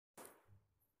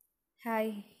Hi,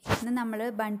 ഇന്ന് നമ്മൾ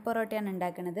bun പൊറോട്ടയാണ്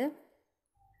ഉണ്ടാക്കുന്നത്.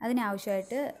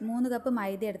 അതിനാവശ്യമായിട്ട് 3 കപ്പ്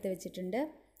മൈദ എടുത്ത് വെച്ചിട്ടുണ്ട്,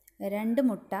 2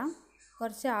 മുട്ട,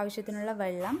 കുറച്ച് ആവശ്യത്തിനുള്ള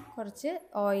വെള്ളം, കുറച്ച്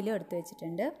ഓയിലും എടുത്ത്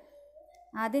വെച്ചിട്ടുണ്ട്.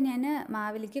 ആദ്യം ഞാൻ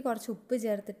മാവിലേക്ക് കുറച്ച് ഉപ്പ്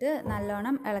ചേർത്തിട്ട്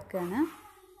നല്ലോണം ഇളക്കുകയാണ്.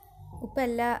 ഉപ്പ്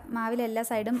മാവിലെല്ലാ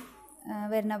സൈഡും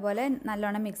വരുന്ന പോലെ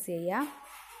നല്ലോണം മിക്സ് ചെയ്യുക.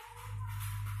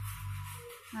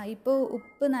 ഇപ്പോൾ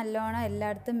ഉപ്പ് നല്ലോണം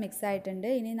എല്ലായിടത്തും മിക്സ് ആയിട്ടുണ്ട്.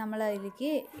 ഇനി നമ്മൾ അതിലേക്ക്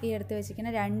ഈ എടുത്ത്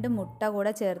വെച്ചിരിക്കുന്ന 2 മുട്ട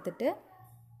കൂടെ ചേർത്തിട്ട്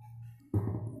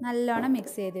നല്ലോണം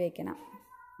മിക്സ് ചെയ്ത് വെക്കണം.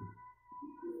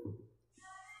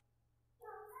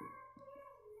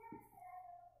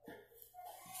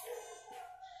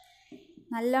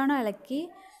 നല്ലോണം ഇളക്കി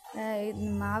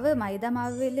മൈദ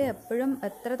മാവിൽ എപ്പോഴും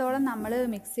എത്രത്തോളം നമ്മൾ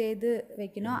മിക്സ് ചെയ്ത്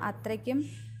വെക്കണോ അത്രയ്ക്കും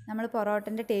നമ്മൾ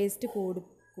പൊറോട്ടൻ്റെ ടേസ്റ്റ്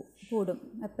കൂടും.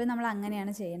 എപ്പോഴും നമ്മൾ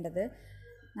അങ്ങനെയാണ് ചെയ്യേണ്ടത്.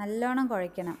 നല്ലോണം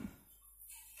കുഴയ്ക്കണം.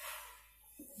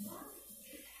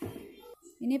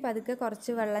 ഇനി പതുക്കെ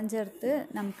കുറച്ച് വെള്ളം ചേർത്ത്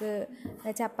നമുക്ക്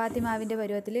ചപ്പാത്തി മാവിൻ്റെ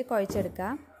പരുവത്തിൽ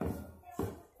കുഴച്ചെടുക്കാം.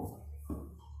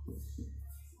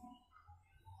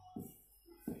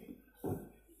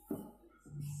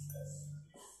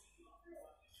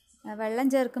 വെള്ളം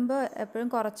ചേർക്കുമ്പോൾ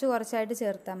എപ്പോഴും കുറച്ചായിട്ട്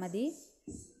ചേർത്താൽ മതി.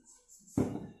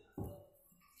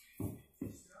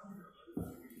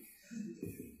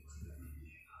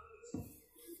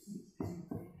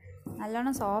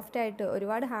 നല്ലോണം സോഫ്റ്റായിട്ട്,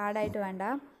 ഒരുപാട് ഹാർഡായിട്ട് വേണ്ട,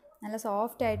 നല്ല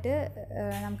സോഫ്റ്റായിട്ട്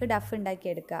നമുക്ക് ഡഫ്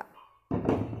ഉണ്ടാക്കിയെടുക്കാം.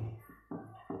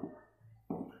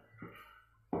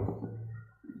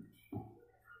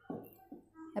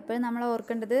 എപ്പോഴും നമ്മൾ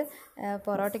ഓർക്കേണ്ടത്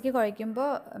പൊറോട്ടയ്ക്ക്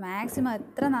കുഴയ്ക്കുമ്പോൾ മാക്സിമം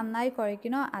എത്ര നന്നായി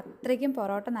കുഴയ്ക്കണോ അത്രയ്ക്കും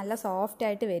പൊറോട്ട നല്ല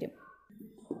സോഫ്റ്റായിട്ട് വരും.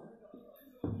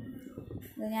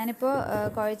 ഞാനിപ്പോൾ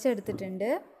കുഴച്ചെടുത്തിട്ടുണ്ട്.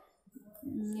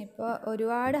 ഇപ്പോൾ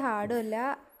ഒരുപാട് ഹാർഡും ഇല്ല,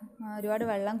 ഒരുപാട്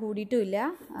വെള്ളം കൂടിയിട്ടുമില്ല,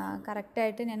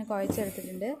 കറക്റ്റായിട്ട് ഞാൻ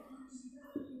കുഴച്ചെടുത്തിട്ടുണ്ട്.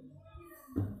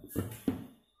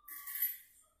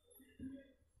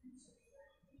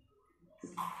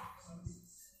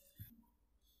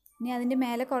 ഇനി അതിൻ്റെ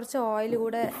മേലെ കുറച്ച് ഓയിൽ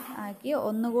കൂടെ ആക്കി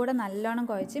ഒന്നുകൂടെ നല്ലോണം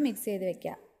കുഴച്ച് മിക്സ് ചെയ്ത്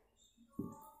വെക്കുക.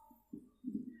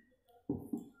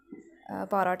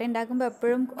 പൊറോട്ട ഉണ്ടാക്കുമ്പോൾ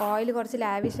എപ്പോഴും ഓയിൽ കുറച്ച്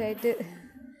ലാവിഷായിട്ട്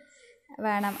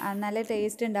വേണം, നല്ല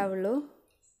ടേസ്റ്റ് ഉണ്ടാവുള്ളൂ.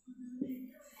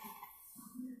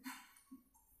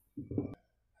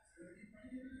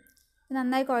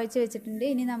 നന്നായി കുഴച്ച് വെച്ചിട്ടുണ്ട്.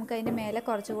 ഇനി നമുക്ക് അതിൻ്റെ മേലെ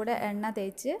കുറച്ചുകൂടെ എണ്ണ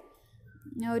തേച്ച്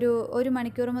ഒരു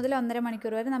മണിക്കൂർ മുതൽ 1.5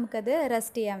 മണിക്കൂർ വരെ നമുക്കത്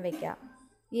റെസ്റ്റ് ചെയ്യാൻ വെക്കാം.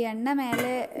 ഈ എണ്ണ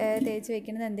മേലെ തേച്ച്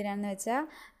വെക്കുന്നത് എന്തിനാണെന്ന് വെച്ചാൽ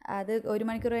അത് 1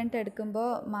 മണിക്കൂർ കഴിഞ്ഞിട്ട് എടുക്കുമ്പോൾ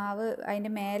മാവ്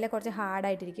അതിൻ്റെ മേലെ കുറച്ച്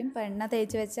ഹാർഡായിട്ടിരിക്കും. അപ്പോൾ എണ്ണ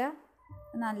തേച്ച് വെച്ചാൽ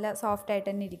നല്ല സോഫ്റ്റായിട്ട്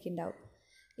തന്നെ ഇരിക്കുന്നുണ്ടാവും.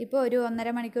 ഇപ്പോൾ ഒരു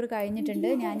 1.5 മണിക്കൂർ കഴിഞ്ഞിട്ടുണ്ട്.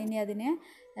 ഞാനിനി അതിന്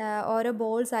ഓരോ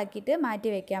ബോൾസ് ആക്കിയിട്ട്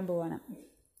മാറ്റി വയ്ക്കാൻ പോവാണ്.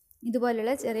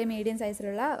 ഇതുപോലുള്ള ചെറിയ മീഡിയം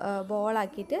സൈസിലുള്ള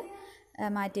ബോളാക്കിയിട്ട്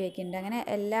മാറ്റി വയ്ക്കുന്നുണ്ട്. അങ്ങനെ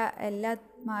എല്ലാ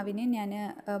മാവിനെയും ഞാൻ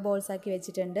ബോൾസാക്കി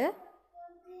വെച്ചിട്ടുണ്ട്.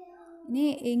 ഇനി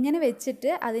ഇങ്ങനെ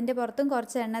വെച്ചിട്ട് അതിൻ്റെ പുറത്തും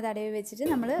കുറച്ച് എണ്ണ തടവി വെച്ചിട്ട്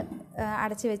നമ്മൾ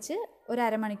അടച്ച് വെച്ച് ഒരു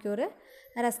അരമണിക്കൂർ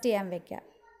റെസ്റ്റ് ചെയ്യാൻ വെക്കുക.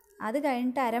 അത്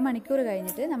കഴിഞ്ഞിട്ട് അരമണിക്കൂർ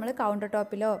കഴിഞ്ഞിട്ട് നമ്മൾ കൗണ്ടർ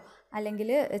ടോപ്പിലോ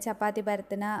അല്ലെങ്കിൽ ചപ്പാത്തി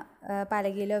പരത്തുന്ന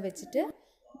പലകയിലോ വെച്ചിട്ട്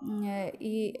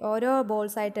ഈ ഓരോ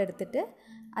ബോൾസായിട്ട് എടുത്തിട്ട്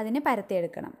അതിനെ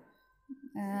പരത്തിയെടുക്കണം.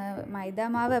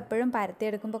 മൈദാമാവ് എപ്പോഴും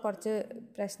പരത്തിയെടുക്കുമ്പോൾ കുറച്ച്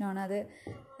പ്രശ്നമാണ്, അത്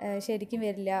ശരിക്കും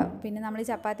വരില്ല. പിന്നെ നമ്മൾ ഈ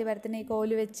ചപ്പാത്തി പരത്തുന്ന ഈ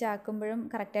കോല് വെച്ച് ആക്കുമ്പോഴും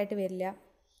കറക്റ്റായിട്ട് വരില്ല.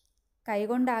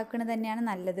 കൈകൊണ്ട് ആക്കുന്നത് തന്നെയാണ്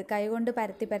നല്ലത്, കൈകൊണ്ട്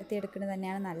പരത്തി എടുക്കുന്നത്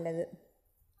തന്നെയാണ് നല്ലത്.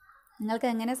 നിങ്ങൾക്ക്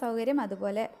എങ്ങനെ സൗകര്യം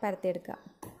അതുപോലെ പരത്തിയെടുക്കാം.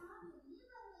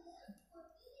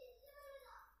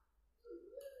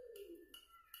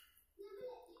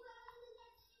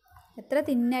 എത്ര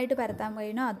തിന്നായിട്ട് പരത്താൻ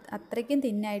കഴിയണോ അത്രയ്ക്കും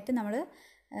തിന്നായിട്ട് നമ്മൾ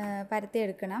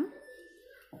പരത്തിയെടുക്കണം.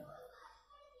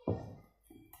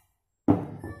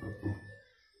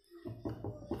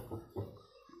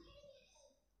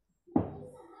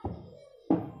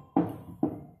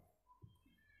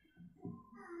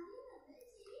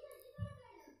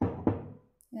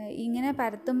 ഇങ്ങനെ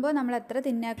പരത്തുമ്പോൾ നമ്മൾ എത്ര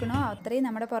തിന്നാക്കണോ അത്രയും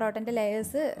നമ്മുടെ പൊറോട്ടൻ്റെ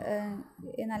ലെയേഴ്സ്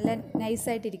നല്ല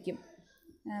നൈസായിട്ടിരിക്കും,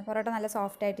 പൊറോട്ട നല്ല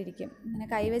സോഫ്റ്റായിട്ടിരിക്കും. ഇങ്ങനെ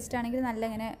കൈ വെച്ചിട്ടാണെങ്കിൽ നല്ല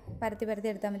ഇങ്ങനെ പരത്തി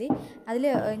എടുത്താൽ മതി. അതിൽ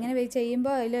ഇങ്ങനെ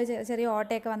ചെയ്യുമ്പോൾ അതിൽ ചെറിയ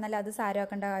ഓട്ടയൊക്കെ വന്നാൽ അത്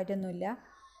സാരമാക്കേണ്ട കാര്യമൊന്നുമില്ല.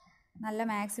 നല്ല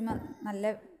മാക്സിമം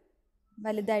നല്ല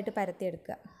വലുതായിട്ട്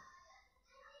പരത്തിയെടുക്കുക.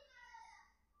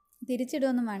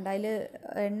 തിരിച്ചിടുകയൊന്നും വേണ്ട, അതിൽ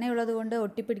എണ്ണയുള്ളത് കൊണ്ട്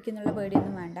ഒട്ടിപ്പിടിക്കുന്നുള്ള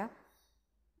പേടിയൊന്നും വേണ്ട.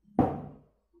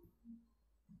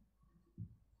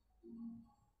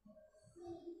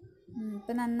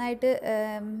 ഇപ്പം നന്നായിട്ട്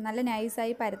നല്ല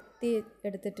നൈസായി പരത്തി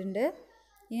എടുത്തിട്ടുണ്ട്.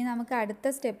 ഇനി നമുക്ക് അടുത്ത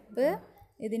സ്റ്റെപ്പ്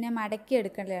ഇതിനെ മടക്കി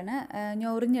എടുക്കലാണ്,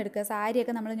 ഞൊറിഞ്ഞെടുക്കുക.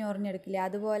 സാരിയൊക്കെ നമ്മൾ ഞൊറിഞ്ഞെടുക്കില്ല,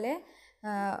 അതുപോലെ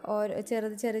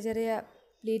ചെറിയ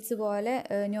പ്ലീറ്റ്സ് പോലെ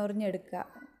ഞൊറിഞ്ഞെടുക്കുക.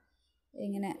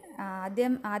 ഇങ്ങനെ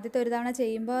ആദ്യത്തെ ഒരു തവണ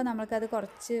ചെയ്യുമ്പോൾ നമ്മൾക്കത്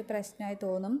കുറച്ച് പ്രശ്നമായി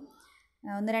തോന്നും.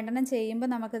 ഒന്ന് രണ്ടെണ്ണം ചെയ്യുമ്പോൾ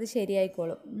നമുക്കത്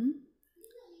ശരിയായിക്കോളും.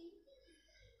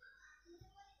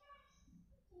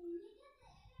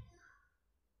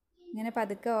 ഇങ്ങനെ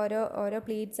പതുക്കെ ഓരോ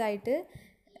പ്ലീറ്റ്സ് ആയിട്ട്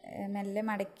മെല്ലെ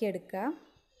മടക്കിയെടുക്കുക.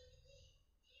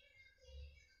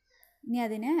 ഇനി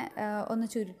അതിനെ ഒന്ന്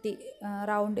ചുരുട്ടി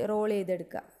റോൾ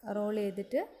ചെയ്തെടുക്കുക. റോൾ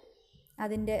ചെയ്തിട്ട്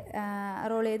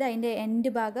റോൾ ചെയ്ത് അതിൻ്റെ എൻഡ്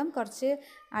ഭാഗം കുറച്ച്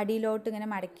അടിയിലോട്ട് ഇങ്ങനെ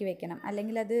മടക്കി വെക്കണം,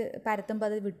 അല്ലെങ്കിൽ അത് പരത്തുമ്പോൾ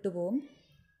അത് വിട്ടുപോകും.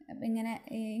 അപ്പം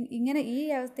ഇങ്ങനെ ഈ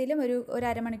അവസ്ഥയിലും ഒരു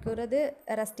അരമണിക്കൂർ അത്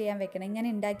റെസ്റ്റ് ചെയ്യാൻ വെക്കണം. ഇങ്ങനെ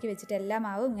ഉണ്ടാക്കി വെച്ചിട്ട് എല്ലാ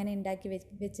മാവും ഇങ്ങനെ ഉണ്ടാക്കി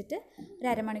വെച്ചിട്ട് ഒരു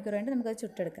അരമണിക്കൂർ കൊണ്ട് നമുക്കത്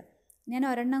ചുട്ടെടുക്കാം. ഞാൻ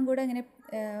ഒരെണ്ണം കൂടെ ഇങ്ങനെ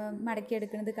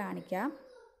മടക്കിയെടുക്കുന്നത് കാണിക്കാം.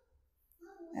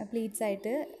 പ്ലീറ്റ്സ്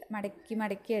ആയിട്ട്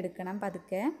മടക്കി എടുക്കണം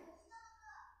പതുക്കെ.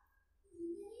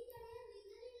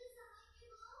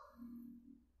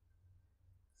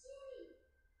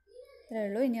 ഇത്രയേ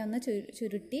ഉള്ളൂ. ഇനി ഒന്ന്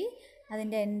ചുരുട്ടി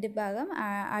അതിൻ്റെ എൻഡ് ഭാഗം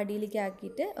അടിയിലേക്ക്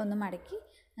ആക്കിയിട്ട് ഒന്ന് മടക്കി,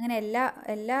 അങ്ങനെ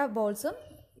എല്ലാ ബോൾസും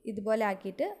ഇതുപോലെ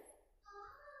ആക്കിയിട്ട്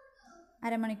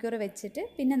അരമണിക്കൂർ വെച്ചിട്ട്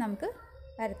പിന്നെ നമുക്ക്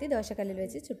പരത്തി ദോശക്കല്ലിൽ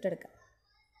വെച്ച് ചുട്ടെടുക്കാം.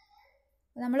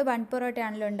 നമ്മൾ ബൺ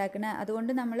പൊറോട്ടയാണല്ലോ ഉണ്ടാക്കുന്നത്,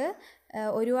 അതുകൊണ്ട് നമ്മൾ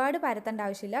ഒരുപാട് പരത്തേണ്ട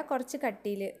ആവശ്യമില്ല. കുറച്ച്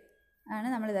കട്ടിയിൽ ആണ്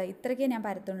നമ്മളിത് ഇത്രയ്ക്കേ ഞാൻ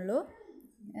പരത്തുള്ളൂ.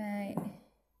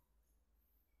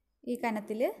 ഈ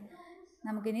കനത്തിൽ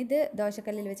നമുക്കിനി ഇത്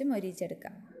ദോശക്കല്ലിൽ വെച്ച്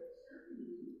മൊരിയിച്ചെടുക്കാം.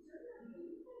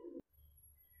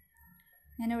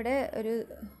 ഞാനിവിടെ ഒരു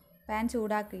പാൻ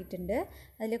ചൂടാക്കിയിട്ടുണ്ട്.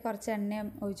 അതിൽ കുറച്ച് എണ്ണയും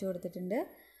ഒഴിച്ചു കൊടുത്തിട്ടുണ്ട്.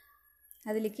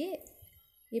 അതിലേക്ക്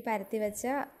ഈ പരത്തി വെച്ച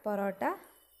പൊറോട്ട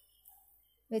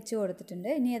വെച്ച് കൊടുത്തിട്ടുണ്ട്.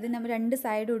 ഇനി അത് നമ്മൾ 2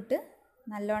 സൈഡും ഇട്ട്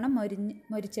നല്ലോണം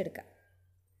മൊരിച്ചെടുക്കാം.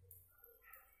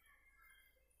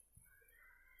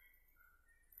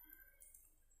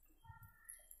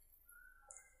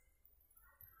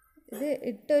 ഇത്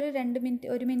ഇട്ട് ഒരു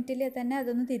 1 മിനിറ്റിൽ തന്നെ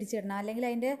അതൊന്ന് തിരിച്ചിടണം, അല്ലെങ്കിൽ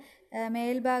അതിൻ്റെ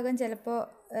മേൽഭാഗം ചിലപ്പോൾ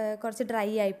കുറച്ച് ഡ്രൈ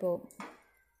ആയി പോകും.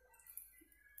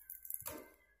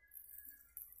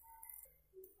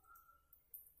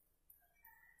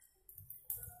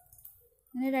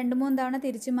 അങ്ങനെ 2-3 തവണ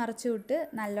തിരിച്ച് മറിച്ചു വിട്ട്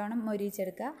നല്ലോണം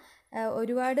മൊരിയിച്ചെടുക്കുക.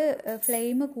 ഒരുപാട്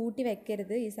ഫ്ലെയിം കൂട്ടി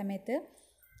വെക്കരുത് ഈ സമയത്ത്.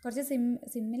 കുറച്ച്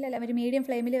സിമ്മിലല്ല, ഒരു മീഡിയം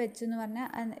ഫ്ലെയിമിൽ വെച്ചു എന്ന്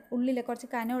പറഞ്ഞാൽ ഉള്ളിൽ കുറച്ച്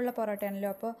കനമുള്ള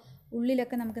പൊറോട്ടയാണല്ലോ, അപ്പോൾ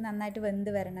ഉള്ളിലൊക്കെ നമുക്ക് നന്നായിട്ട്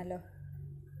വെന്ത് വരണമല്ലോ.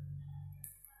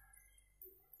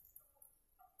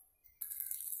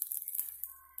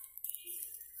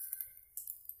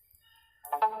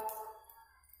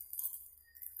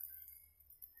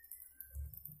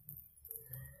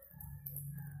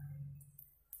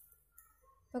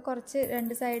 അപ്പോൾ കുറച്ച്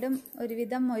 2 സൈഡും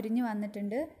ഒരുവിധം മൊരിഞ്ഞ്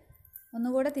വന്നിട്ടുണ്ട്.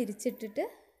 ഒന്നുകൂടെ തിരിച്ചിട്ടിട്ട്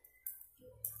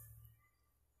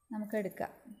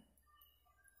നമുക്കെടുക്കാം.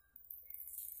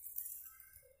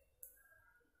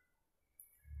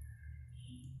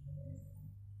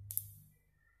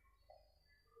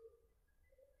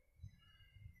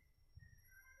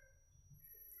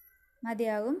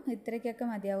 മതിയാകും, ഇത്രയ്ക്കൊക്കെ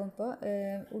മതിയാകും. ഇപ്പോൾ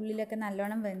ഉള്ളിലൊക്കെ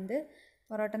നല്ലോണം വെന്ത്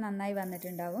പൊറോട്ട നന്നായി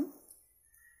വന്നിട്ടുണ്ടാവും.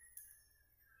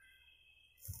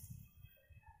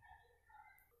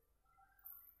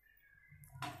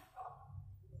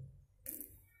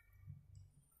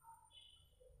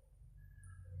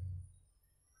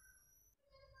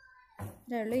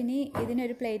 ഇത്രേ ഉള്ളൂ. ഇനി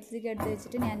ഇതിനൊരു പ്ലേറ്റിലേക്ക് എടുത്ത്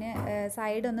വെച്ചിട്ട് ഞാൻ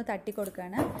സൈഡ് ഒന്ന് തട്ടി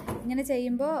കൊടുക്കുകയാണ്. ഇങ്ങനെ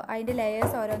ചെയ്യുമ്പോൾ അതിൻ്റെ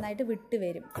ലെയേഴ്സ് ഓരോന്നായിട്ട് വിട്ട്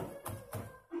വരും.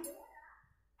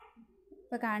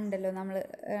 ഇപ്പോൾ കാണണ്ടല്ലോ, നമ്മൾ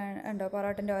ഉണ്ടോ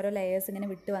പൊറോട്ടൻ്റെ ഓരോ ലെയേഴ്സ് ഇങ്ങനെ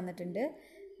വിട്ട് വന്നിട്ടുണ്ട്.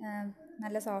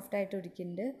 നല്ല സോഫ്റ്റായിട്ട്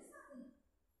ഇരിക്കുന്നുണ്ട്.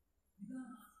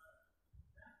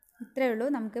 ഇത്രയേ ഉള്ളൂ.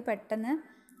 നമുക്ക് പെട്ടെന്ന്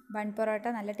ബൺ പൊറോട്ട,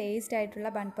 നല്ല ടേസ്റ്റ്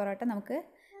ആയിട്ടുള്ള ബൺ പൊറോട്ട നമുക്ക്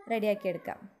റെഡിയാക്കി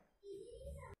എടുക്കാം.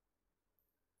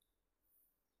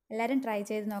 എല്ലാവരും ട്രൈ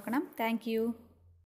ചെയ്ത് നോക്കണം. Thank you.